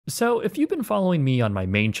So if you've been following me on my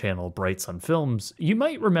main channel, Bright Sun Films, you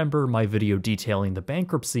might remember my video detailing the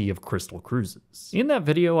bankruptcy of Crystal Cruises. In that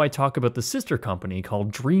video, I talk about the sister company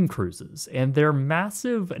called Dream Cruises and their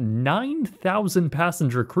massive 9,000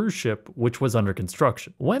 passenger cruise ship, which was under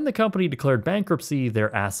construction. When the company declared bankruptcy,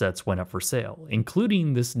 their assets went up for sale,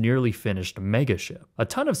 including this nearly finished mega ship. A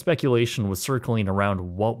ton of speculation was circling around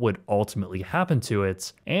what would ultimately happen to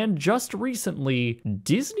it, and just recently,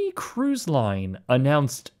 Disney Cruise Line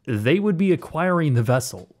announced they would be acquiring the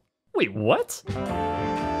vessel. Wait, what?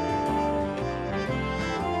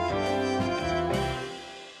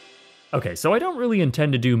 Okay, so I don't really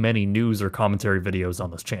intend to do many news or commentary videos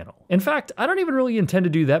on this channel. In fact, I don't even really intend to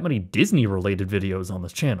do that many Disney-related videos on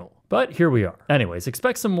this channel. But here we are. Anyways,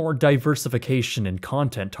 expect some more diversification in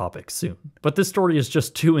content topics soon. But this story is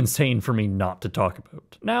just too insane for me not to talk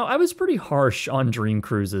about. Now, I was pretty harsh on Dream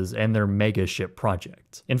Cruises and their mega ship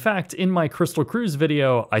project. In fact, in my Crystal Cruise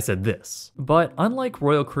video, I said this. But unlike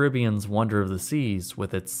Royal Caribbean's Wonder of the Seas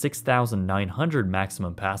with its 6,900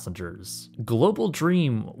 maximum passengers, Global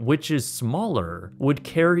Dream, which is smaller, would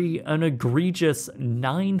carry an egregious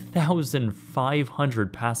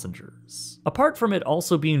 9,500 passengers. Apart from it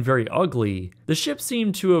also being very ugly, the ship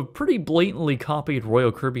seemed to have pretty blatantly copied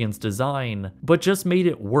Royal Caribbean's design, but just made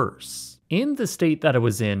it worse. In the state that it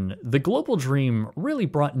was in, the Global Dream really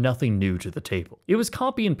brought nothing new to the table. It was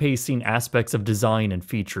copy and pasting aspects of design and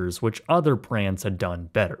features which other brands had done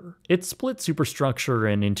better. Its split superstructure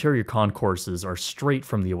and interior concourses are straight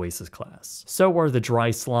from the Oasis class. So are the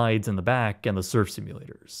dry slides in the back and the surf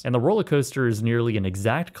simulators. And the roller coaster is nearly an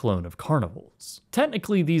exact clone of Carnival's.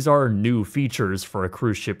 Technically, these are new features for a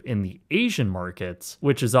cruise ship in the Asian markets,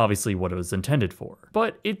 which is obviously what it was intended for.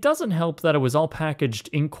 But it doesn't help that it was all packaged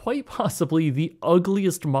in quite possibly the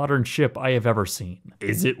ugliest modern ship I have ever seen.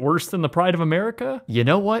 Is it worse than the Pride of America? You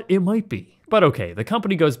know what? It might be. But okay, the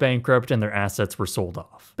company goes bankrupt and their assets were sold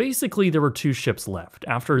off. Basically, there were two ships left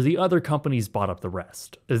after the other companies bought up the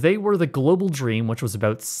rest. They were the Global Dream, which was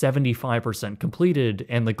about 75% completed,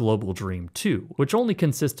 and the Global Dream 2, which only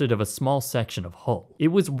consisted of a small section of hull. It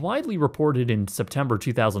was widely reported in September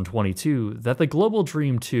 2022 that the Global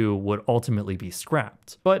Dream 2 would ultimately be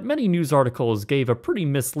scrapped, but many news articles gave a pretty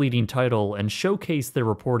misleading title and showcased their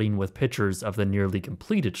reporting with pictures of the nearly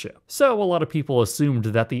completed ship. So a lot of people assumed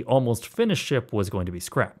that the almost finished ship was going to be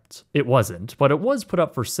scrapped. It wasn't, but it was put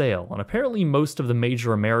up for sale, and apparently most of the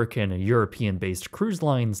major American and European-based cruise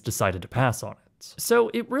lines decided to pass on it. So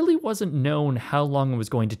it really wasn't known how long it was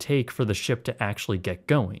going to take for the ship to actually get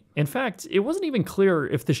going. In fact, it wasn't even clear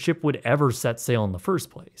if the ship would ever set sail in the first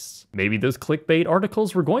place. Maybe those clickbait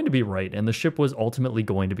articles were going to be right and the ship was ultimately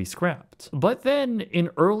going to be scrapped. But then, in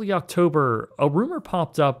early October, a rumor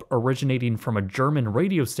popped up originating from a German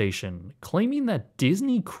radio station claiming that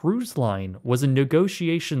Disney Cruise Line was in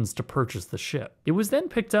negotiations to purchase the ship. It was then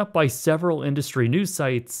picked up by several industry news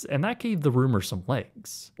sites, and that gave the rumor some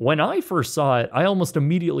legs. When I first saw it, I almost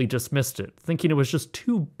immediately dismissed it, thinking it was just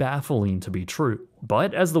too baffling to be true.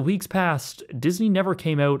 But as the weeks passed, Disney never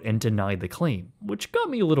came out and denied the claim, which got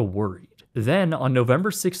me a little worried. Then, on November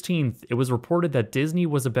 16th, it was reported that Disney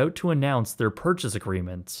was about to announce their purchase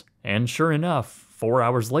agreement, and sure enough, 4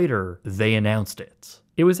 hours later, they announced it.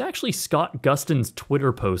 It was actually Scott Gustin's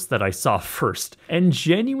Twitter post that I saw first, and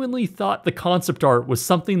genuinely thought the concept art was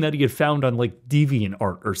something that he had found on like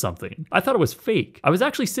DeviantArt or something. I thought it was fake. I was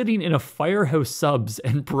actually sitting in a Firehouse Subs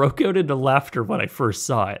and broke out into laughter when I first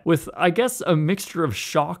saw it, with I guess a mixture of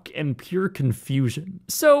shock and pure confusion.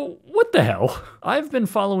 So what the hell? I've been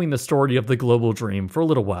following the story of the Global Dream for a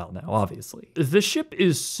little while now, obviously. The ship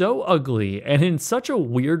is so ugly and in such a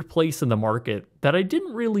weird place in the market that I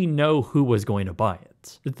didn't really know who was going to buy it.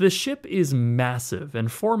 The ship is massive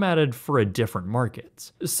and formatted for a different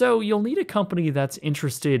market, so you'll need a company that's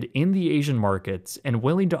interested in the Asian markets and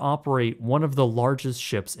willing to operate one of the largest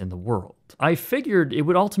ships in the world. I figured it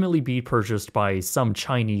would ultimately be purchased by some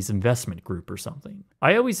Chinese investment group or something.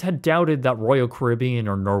 I always had doubted that Royal Caribbean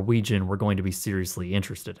or Norwegian were going to be seriously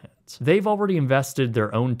interested in it. They've already invested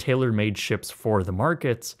their own tailor-made ships for the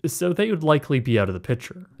markets, so they would likely be out of the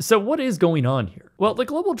picture. So what is going on here? Well, the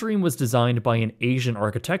Global Dream was designed by an Asian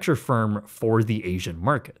architecture firm for the Asian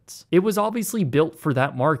markets. It was obviously built for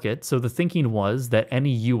that market, so the thinking was that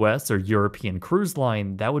any US or European cruise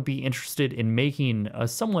line that would be interested in making a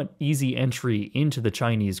somewhat easy entry into the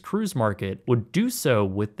Chinese cruise market would do so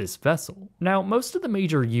with this vessel. Now, most of the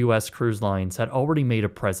major US cruise lines had already made a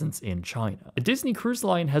presence in China. Disney Cruise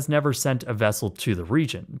Line has never sent a vessel to the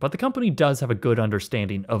region, but the company does have a good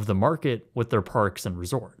understanding of the market with their parks and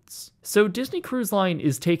resorts. So Disney Cruise Cruise Line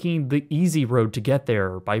is taking the easy road to get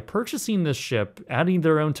there by purchasing this ship, adding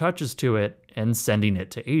their own touches to it, and sending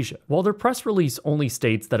it to Asia. While their press release only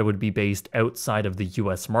states that it would be based outside of the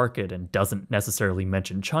US market and doesn't necessarily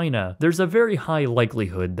mention China, there's a very high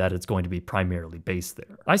likelihood that it's going to be primarily based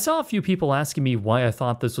there. I saw a few people asking me why I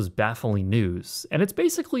thought this was baffling news, and it's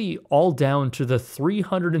basically all down to the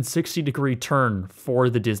 360-degree turn for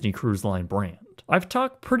the Disney Cruise Line brand. I've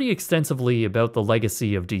talked pretty extensively about the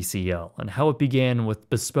legacy of DCL and how it began with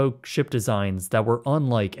bespoke ship designs that were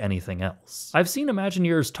unlike anything else. I've seen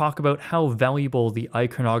Imagineers talk about how valuable the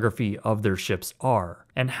iconography of their ships are,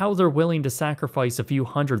 and how they're willing to sacrifice a few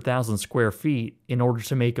 100,000 square feet in order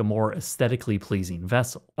to make a more aesthetically pleasing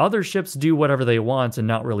vessel. Other ships do whatever they want and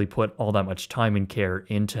not really put all that much time and care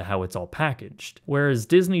into how it's all packaged, whereas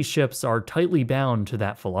Disney ships are tightly bound to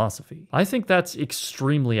that philosophy. I think that's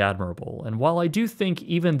extremely admirable, and while I do think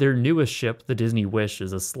even their newest ship, the Disney Wish,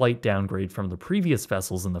 is a slight downgrade from the previous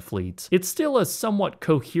vessels in the fleet, it's still a somewhat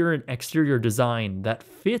coherent exterior design that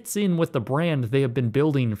fits in with the brand they have been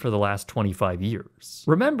building for the last 25 years.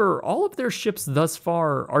 Remember, all of their ships thus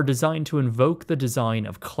far are designed to invoke the design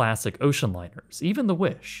of classic ocean liners, even the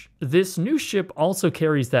Wish. This new ship also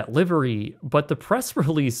carries that livery, but the press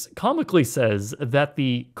release comically says that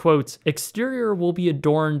the, quote, exterior will be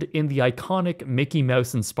adorned in the iconic Mickey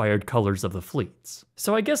Mouse-inspired colors of the fleets.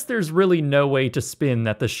 So I guess there's really no way to spin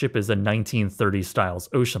that the ship is a 1930s styles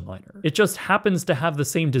ocean liner. It just happens to have the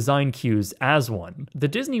same design cues as one. The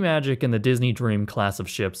Disney Magic and the Disney Dream class of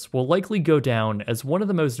ships will likely go down as one of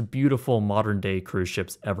the most beautiful modern-day cruise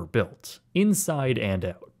ships ever built, inside and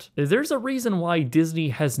out. There's a reason why Disney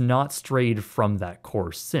has not strayed from that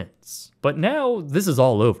course since. But now, this is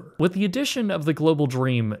all over. With the addition of the Global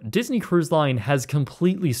Dream, Disney Cruise Line has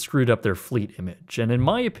completely screwed up their fleet image, and in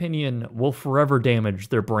my opinion, will forever damage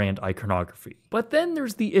their brand iconography. But then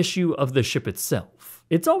there's the issue of the ship itself.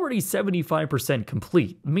 It's already 75%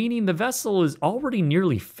 complete, meaning the vessel is already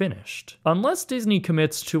nearly finished. Unless Disney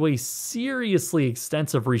commits to a seriously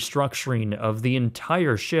extensive restructuring of the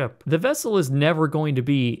entire ship, the vessel is never going to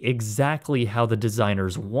be exactly how the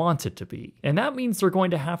designers want it to be. And that means they're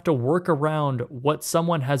going to have to work around what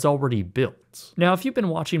someone has already built. Now, if you've been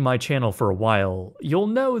watching my channel for a while, you'll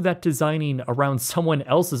know that designing around someone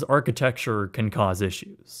else's architecture can cause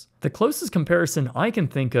issues. The closest comparison I can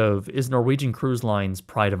think of is Norwegian Cruise Line's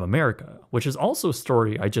Pride of America, which is also a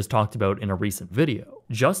story I just talked about in a recent video.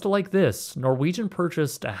 Just like this, Norwegian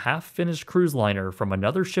purchased a half-finished cruise liner from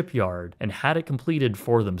another shipyard and had it completed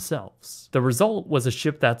for themselves. The result was a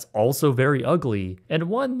ship that's also very ugly, and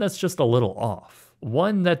one that's just a little off.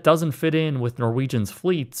 One that doesn't fit in with Norwegian's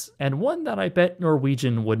fleets, and one that I bet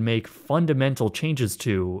Norwegian would make fundamental changes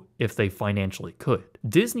to if they financially could.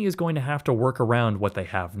 Disney is going to have to work around what they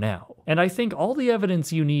have now. And I think all the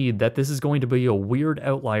evidence you need that this is going to be a weird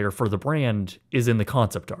outlier for the brand is in the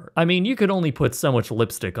concept art. I mean, you could only put so much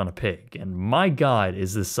lipstick on a pig, and my god,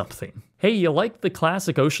 is this something. Hey, you like the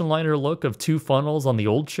classic ocean liner look of 2 funnels on the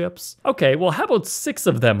old ships? Okay, well how about 6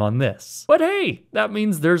 of them on this? But hey, that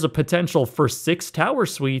means there's a potential for 6 tower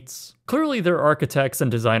suites. Clearly their architects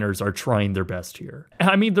and designers are trying their best here.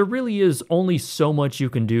 I mean, there really is only so much you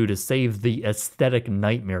can do to save the aesthetic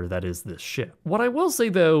nightmare that is this ship. What I will say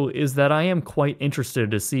though is that I am quite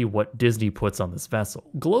interested to see what Disney puts on this vessel.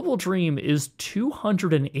 Global Dream is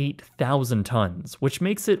 208,000 tons, which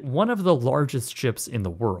makes it one of the largest ships in the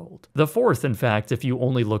world. The 4th, in fact, if you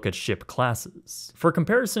only look at ship classes. For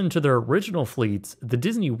comparison to their original fleets, the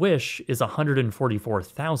Disney Wish is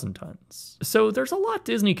 144,000 tons. So there's a lot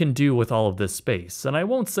Disney can do with all of this space, and I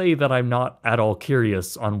won't say that I'm not at all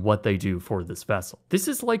curious on what they do for this vessel. This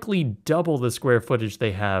is likely double the square footage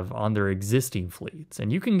they have on their existing fleets,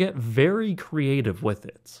 and you can get very creative with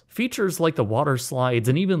it. Features like the water slides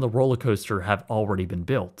and even the roller coaster have already been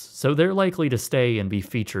built, so they're likely to stay and be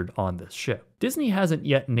featured on this ship. Disney hasn't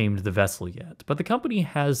yet named the vessel yet, but the company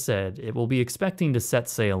has said it will be expecting to set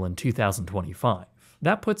sail in 2025.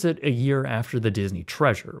 That puts it a year after the Disney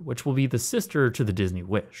Treasure, which will be the sister to the Disney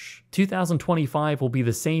Wish. 2025 will be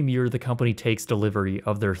the same year the company takes delivery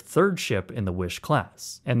of their 3rd ship in the Wish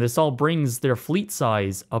class, and this all brings their fleet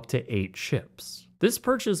size up to 8 ships. This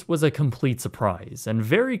purchase was a complete surprise, and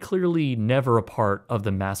very clearly never a part of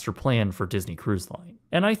the master plan for Disney Cruise Line.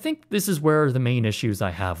 And I think this is where the main issues I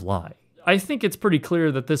have lie. I think it's pretty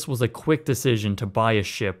clear that this was a quick decision to buy a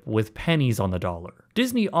ship with pennies on the dollar.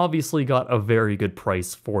 Disney obviously got a very good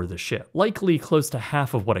price for the ship, likely close to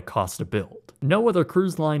half of what it cost to build. No other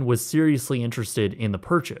cruise line was seriously interested in the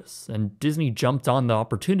purchase, and Disney jumped on the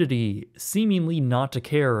opportunity, seemingly not to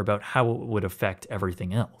care about how it would affect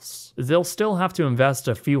everything else. They'll still have to invest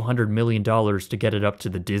a few $100 million to get it up to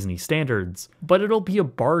the Disney standards, but it'll be a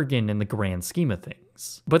bargain in the grand scheme of things.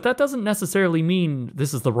 But that doesn't necessarily mean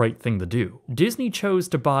this is the right thing to do. Disney chose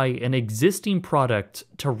to buy an existing product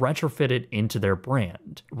to retrofit it into their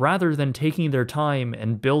brand, rather than taking their time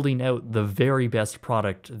and building out the very best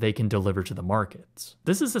product they can deliver to the market.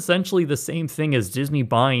 This is essentially the same thing as Disney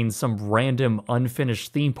buying some random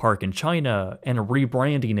unfinished theme park in China and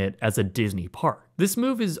rebranding it as a Disney park. This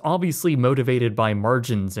move is obviously motivated by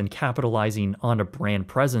margins and capitalizing on a brand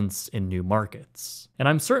presence in new markets. And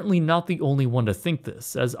I'm certainly not the only one to think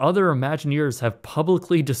this, as other Imagineers have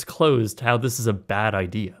publicly disclosed how this is a bad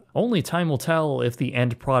idea. Only time will tell if the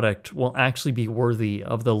end product will actually be worthy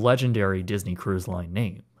of the legendary Disney Cruise Line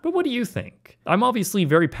name. But what do you think? I'm obviously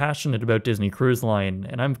very passionate about Disney Cruise Line,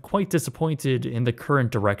 and I'm quite disappointed in the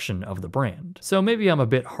current direction of the brand. So maybe I'm a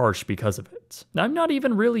bit harsh because of it. I'm not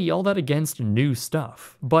even really all that against new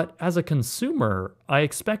stuff, but as a consumer, I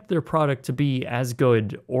expect their product to be as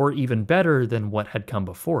good or even better than what had come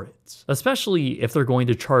before it, especially if they're going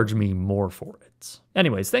to charge me more for it.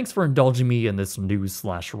 Anyways, thanks for indulging me in this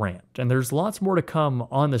news/rant, and there's lots more to come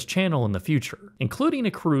on this channel in the future, including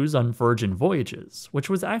a cruise on Virgin Voyages, which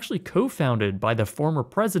was actually co-founded by the former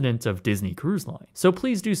president of Disney Cruise Line. So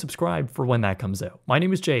please do subscribe for when that comes out. My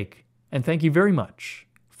name is Jake, and thank you very much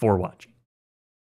for watching.